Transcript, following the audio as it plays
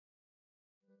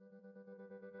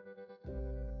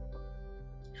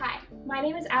My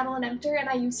name is Adelyn Emter and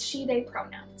I use she/they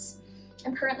pronouns.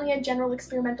 I'm currently a general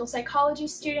experimental psychology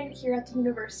student here at the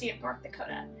University of North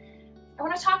Dakota. I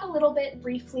want to talk a little bit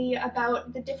briefly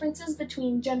about the differences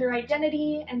between gender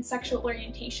identity and sexual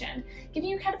orientation, giving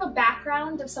you kind of a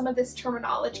background of some of this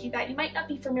terminology that you might not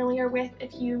be familiar with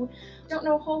if you don't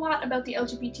know a whole lot about the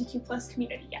LGBTQ+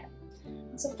 community yet.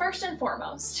 So first and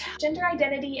foremost, gender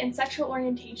identity and sexual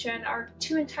orientation are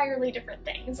two entirely different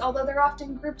things, although they're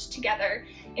often grouped together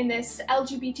in this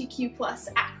LGBTQ+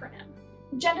 acronym.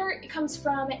 Gender comes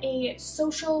from a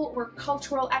social or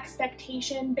cultural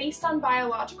expectation based on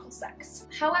biological sex.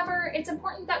 However, it's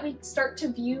important that we start to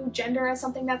view gender as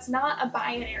something that's not a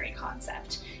binary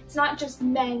concept. It's not just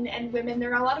men and women.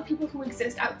 There are a lot of people who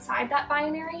exist outside that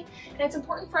binary, and it's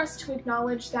important for us to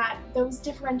acknowledge that those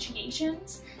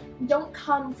differentiations don't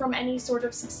come from any sort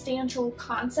of substantial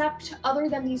concept other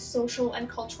than these social and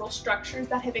cultural structures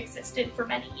that have existed for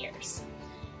many years.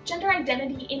 Gender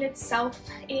identity in itself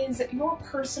is your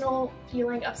personal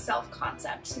feeling of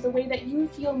self-concept, so the way that you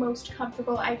feel most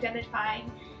comfortable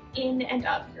identifying in and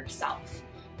of yourself.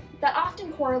 That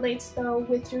often correlates, though,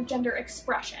 with your gender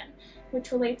expression,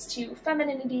 which relates to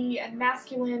femininity and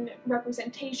masculine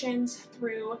representations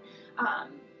through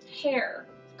hair,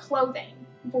 clothing,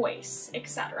 voice,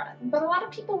 etc. But a lot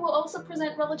of people will also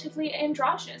present relatively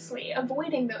androgynously,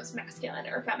 avoiding those masculine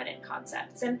or feminine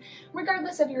concepts, and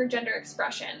regardless of your gender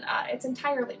expression, it's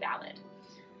entirely valid.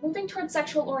 Moving towards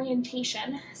sexual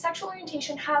orientation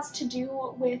has to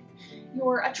do with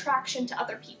your attraction to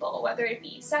other people, whether it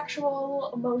be sexual,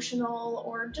 emotional,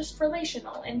 or just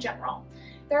relational in general.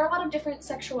 There are a lot of different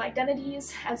sexual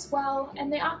identities as well,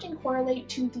 and they often correlate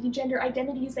to the gender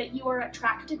identities that you are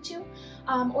attracted to,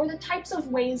 or the types of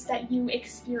ways that you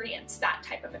experience that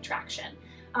type of attraction.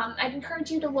 I'd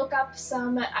encourage you to look up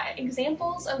some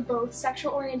examples of both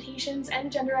sexual orientations and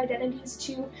gender identities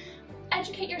to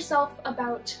educate yourself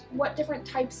about what different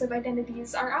types of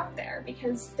identities are out there,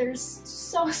 because there's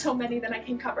so many that I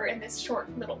can cover in this short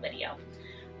little video.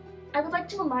 I would like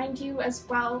to remind you as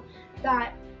well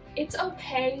that it's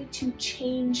okay to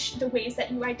change the ways that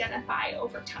you identify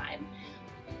over time.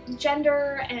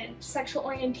 Gender and sexual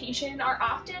orientation are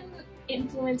often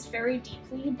influenced very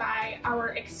deeply by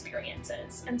our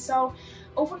experiences, and so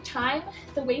over time,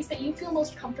 the ways that you feel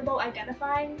most comfortable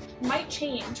identifying might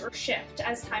change or shift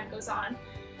as time goes on.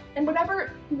 And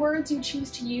whatever words you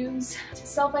choose to use to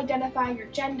self-identify your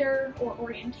gender or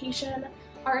orientation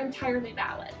are entirely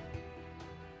valid.